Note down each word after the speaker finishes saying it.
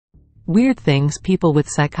Weird things people with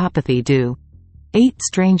psychopathy do. 8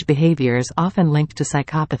 strange behaviors often linked to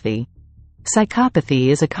psychopathy. Psychopathy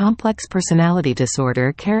is a complex personality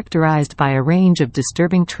disorder characterized by a range of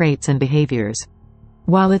disturbing traits and behaviors.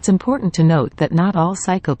 While it's important to note that not all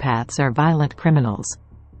psychopaths are violent criminals,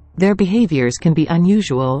 their behaviors can be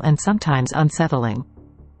unusual and sometimes unsettling.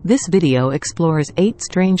 This video explores 8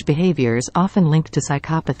 strange behaviors often linked to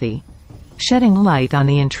psychopathy, shedding light on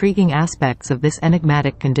the intriguing aspects of this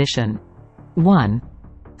enigmatic condition. 1.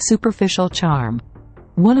 Superficial charm.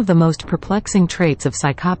 One of the most perplexing traits of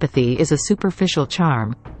psychopathy is a superficial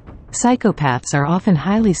charm. Psychopaths are often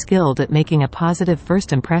highly skilled at making a positive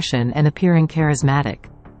first impression and appearing charismatic,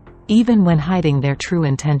 even when hiding their true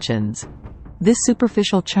intentions. This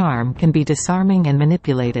superficial charm can be disarming and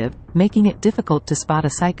manipulative, making it difficult to spot a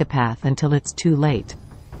psychopath until it's too late.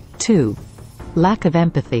 2. Lack of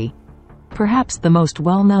empathy. Perhaps the most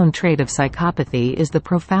well-known trait of psychopathy is the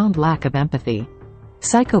profound lack of empathy.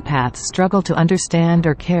 Psychopaths struggle to understand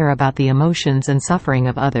or care about the emotions and suffering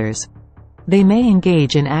of others. They may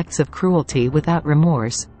engage in acts of cruelty without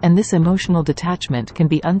remorse, and this emotional detachment can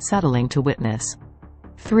be unsettling to witness.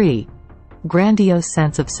 3. Grandiose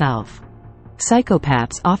sense of self.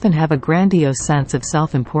 Psychopaths often have a grandiose sense of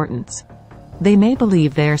self-importance. They may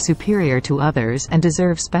believe they are superior to others and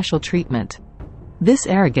deserve special treatment. This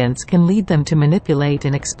arrogance can lead them to manipulate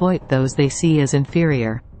and exploit those they see as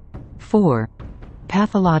inferior. 4.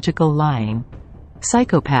 Pathological lying.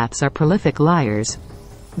 Psychopaths are prolific liars.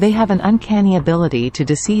 They have an uncanny ability to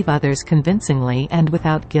deceive others convincingly and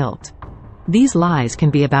without guilt. These lies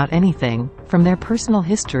can be about anything, from their personal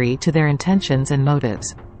history to their intentions and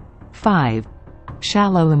motives. 5.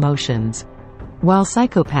 Shallow emotions. While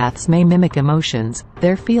psychopaths may mimic emotions,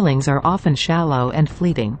 their feelings are often shallow and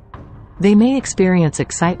fleeting. They may experience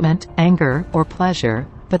excitement, anger, or pleasure,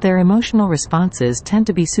 but their emotional responses tend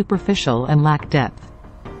to be superficial and lack depth.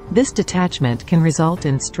 This detachment can result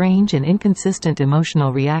in strange and inconsistent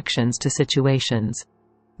emotional reactions to situations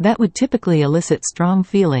that would typically elicit strong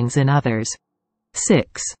feelings in others.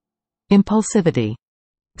 6. Impulsivity.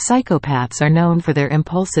 Psychopaths are known for their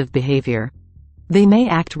impulsive behavior. They may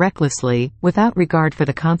act recklessly, without regard for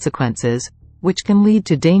the consequences, which can lead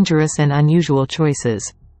to dangerous and unusual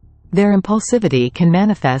choices. Their impulsivity can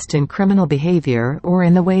manifest in criminal behavior or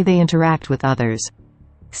in the way they interact with others.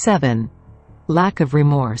 7. Lack of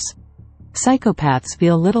remorse. Psychopaths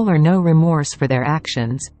feel little or no remorse for their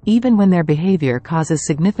actions, even when their behavior causes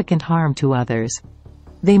significant harm to others.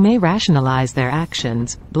 They may rationalize their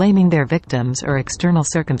actions, blaming their victims or external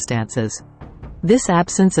circumstances. This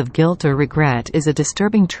absence of guilt or regret is a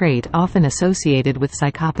disturbing trait often associated with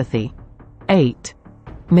psychopathy. 8.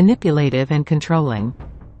 Manipulative and controlling.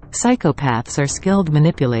 Psychopaths are skilled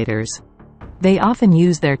manipulators. They often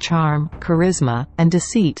use their charm, charisma, and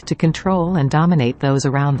deceit to control and dominate those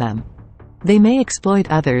around them. They may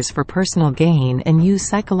exploit others for personal gain and use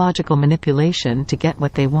psychological manipulation to get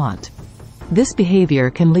what they want. This behavior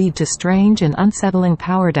can lead to strange and unsettling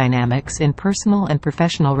power dynamics in personal and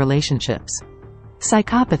professional relationships.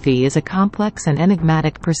 Psychopathy is a complex and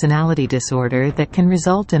enigmatic personality disorder that can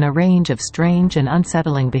result in a range of strange and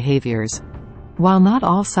unsettling behaviors. While not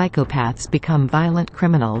all psychopaths become violent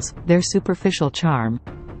criminals, their superficial charm,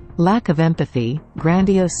 lack of empathy,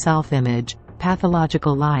 grandiose self-image,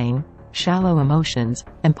 pathological lying, shallow emotions,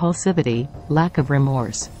 impulsivity, lack of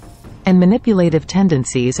remorse, and manipulative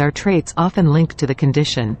tendencies are traits often linked to the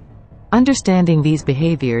condition. Understanding these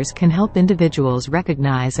behaviors can help individuals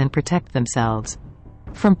recognize and protect themselves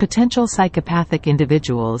from potential psychopathic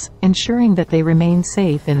individuals, ensuring that they remain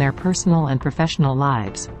safe in their personal and professional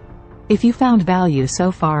lives. If you found value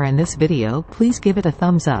so far in this video, please give it a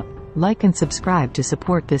thumbs up, like and subscribe to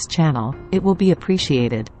support this channel, it will be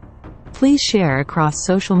appreciated. Please share across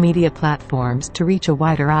social media platforms to reach a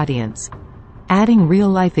wider audience. Adding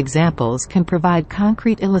real-life examples can provide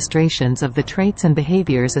concrete illustrations of the traits and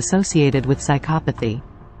behaviors associated with psychopathy.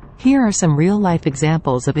 Here are some real-life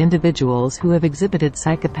examples of individuals who have exhibited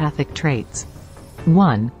psychopathic traits.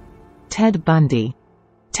 1. Ted Bundy.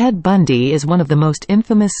 Ted Bundy is one of the most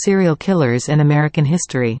infamous serial killers in American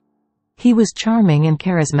history. He was charming and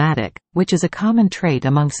charismatic, which is a common trait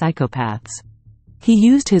among psychopaths. He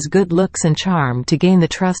used his good looks and charm to gain the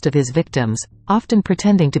trust of his victims, often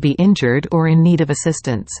pretending to be injured or in need of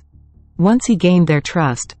assistance. Once he gained their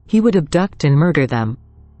trust, he would abduct and murder them.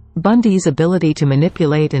 Bundy's ability to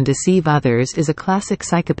manipulate and deceive others is a classic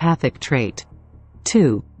psychopathic trait.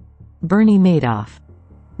 2. Bernie Madoff.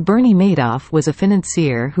 Bernie Madoff was a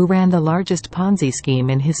financier who ran the largest Ponzi scheme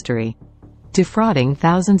in history, defrauding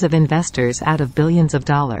thousands of investors out of billions of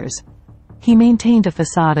dollars. He maintained a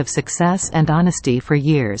facade of success and honesty for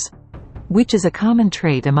years, which is a common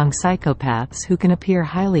trait among psychopaths who can appear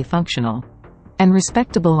highly functional and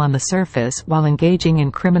respectable on the surface while engaging in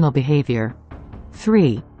criminal behavior.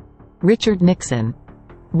 3. Richard Nixon.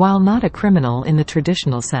 While not a criminal in the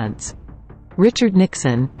traditional sense, Richard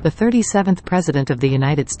Nixon, the 37th President of the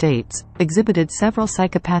United States, exhibited several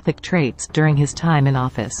psychopathic traits during his time in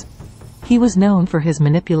office. He was known for his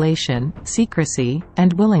manipulation, secrecy,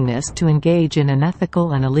 and willingness to engage in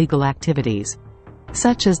unethical and illegal activities,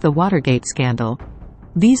 such as the Watergate scandal.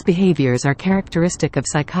 These behaviors are characteristic of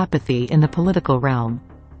psychopathy in the political realm.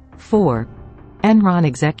 4. Enron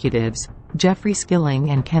executives, Jeffrey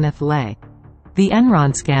Skilling and Kenneth Lay. The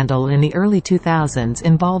Enron scandal in the early 2000s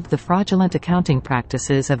involved the fraudulent accounting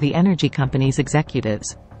practices of the energy company's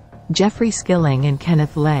executives, Jeffrey Skilling and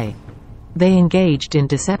Kenneth Lay. They engaged in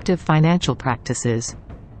deceptive financial practices,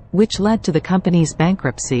 which led to the company's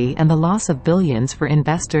bankruptcy and the loss of billions for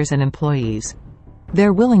investors and employees.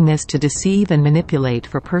 Their willingness to deceive and manipulate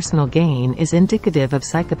for personal gain is indicative of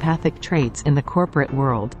psychopathic traits in the corporate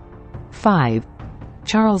world. 5.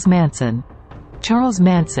 Charles Manson. Charles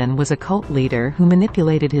Manson was a cult leader who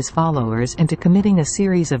manipulated his followers into committing a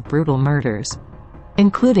series of brutal murders,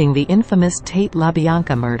 including the infamous Tate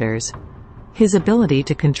LaBianca murders. His ability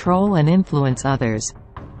to control and influence others,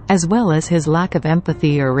 as well as his lack of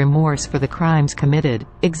empathy or remorse for the crimes committed,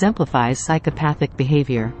 exemplifies psychopathic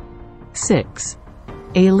behavior. 6.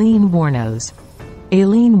 Aileen Wuornos.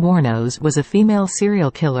 Aileen Wuornos was a female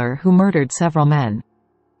serial killer who murdered several men.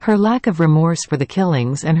 Her lack of remorse for the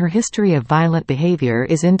killings and her history of violent behavior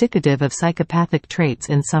is indicative of psychopathic traits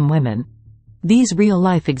in some women. These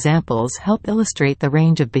real-life examples help illustrate the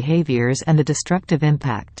range of behaviors and the destructive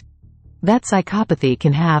impact that psychopathy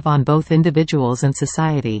can have on both individuals and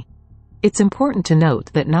society. It's important to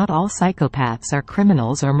note that not all psychopaths are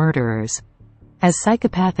criminals or murderers, as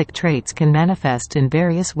psychopathic traits can manifest in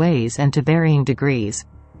various ways and to varying degrees.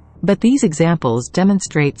 But these examples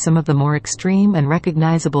demonstrate some of the more extreme and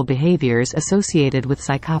recognizable behaviors associated with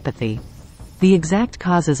psychopathy. The exact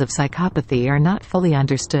causes of psychopathy are not fully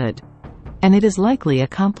understood, and it is likely a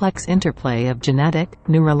complex interplay of genetic,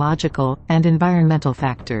 neurological, and environmental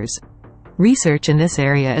factors. Research in this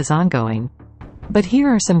area is ongoing, but here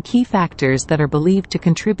are some key factors that are believed to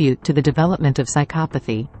contribute to the development of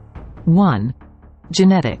psychopathy. 1.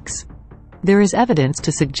 Genetics. There is evidence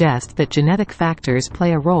to suggest that genetic factors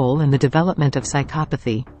play a role in the development of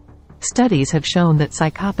psychopathy. Studies have shown that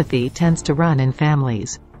psychopathy tends to run in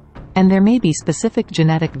families, and there may be specific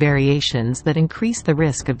genetic variations that increase the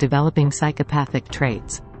risk of developing psychopathic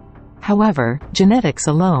traits. However, genetics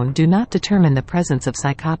alone do not determine the presence of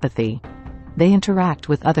psychopathy. They interact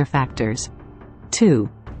with other factors. 2.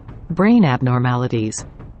 Brain abnormalities.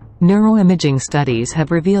 Neuroimaging studies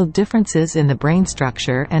have revealed differences in the brain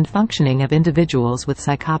structure and functioning of individuals with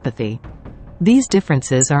psychopathy. These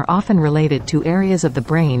differences are often related to areas of the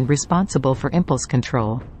brain responsible for impulse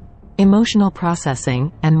control, emotional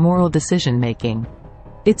processing, and moral decision-making.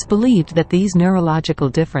 It's believed that these neurological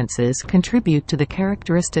differences contribute to the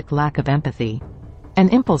characteristic lack of empathy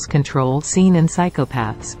and impulse control seen in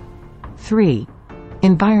psychopaths. 3.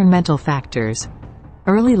 Environmental factors.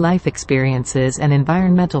 Early life experiences and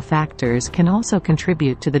environmental factors can also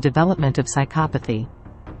contribute to the development of psychopathy.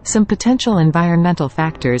 Some potential environmental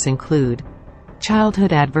factors include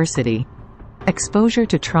childhood adversity. Exposure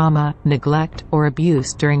to trauma, neglect, or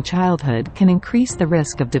abuse during childhood can increase the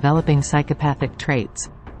risk of developing psychopathic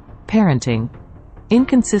traits. Parenting.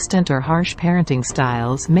 Inconsistent or harsh parenting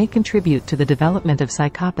styles may contribute to the development of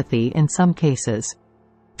psychopathy in some cases.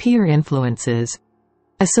 Peer influences.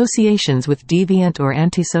 Associations with deviant or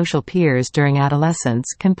antisocial peers during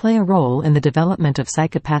adolescence can play a role in the development of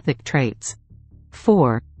psychopathic traits.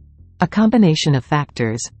 4. A combination of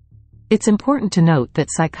factors. It's important to note that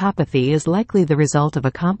psychopathy is likely the result of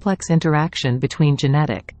a complex interaction between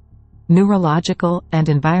genetic, neurological, and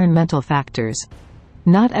environmental factors.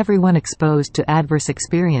 Not everyone exposed to adverse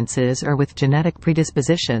experiences or with genetic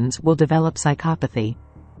predispositions will develop psychopathy,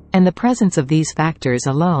 and the presence of these factors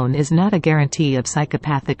alone is not a guarantee of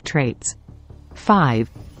psychopathic traits. 5.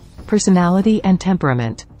 Personality and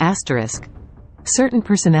temperament, ***. Certain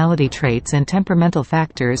personality traits and temperamental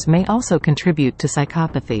factors may also contribute to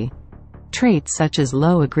psychopathy. Traits such as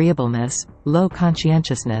low agreeableness, low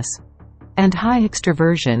conscientiousness, and high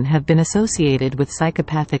extroversion have been associated with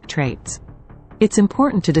psychopathic traits. It's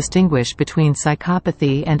important to distinguish between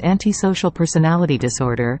psychopathy and antisocial personality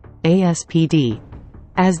disorder, ASPD,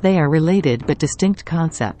 as they are related but distinct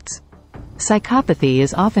concepts. Psychopathy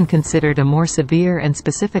is often considered a more severe and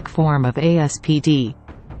specific form of ASPD.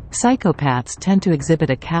 Psychopaths tend to exhibit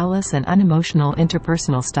a callous and unemotional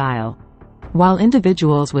interpersonal style, while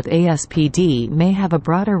individuals with ASPD may have a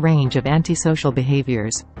broader range of antisocial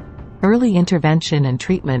behaviors. Early intervention and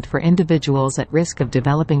treatment for individuals at risk of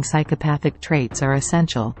developing psychopathic traits are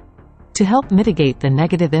essential to help mitigate the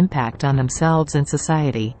negative impact on themselves and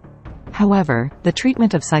society. However, the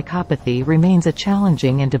treatment of psychopathy remains a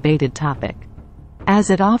challenging and debated topic, as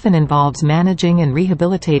it often involves managing and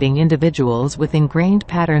rehabilitating individuals with ingrained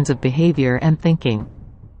patterns of behavior and thinking.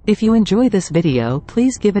 If you enjoy this video,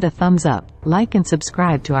 please give it a thumbs up, like and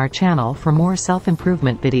subscribe to our channel for more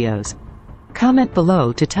self-improvement videos. Comment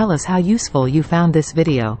below to tell us how useful you found this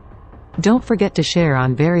video. Don't forget to share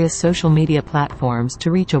on various social media platforms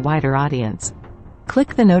to reach a wider audience.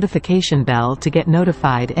 Click the notification bell to get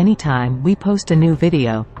notified anytime we post a new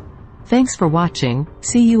video. Thanks for watching,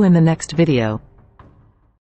 see you in the next video.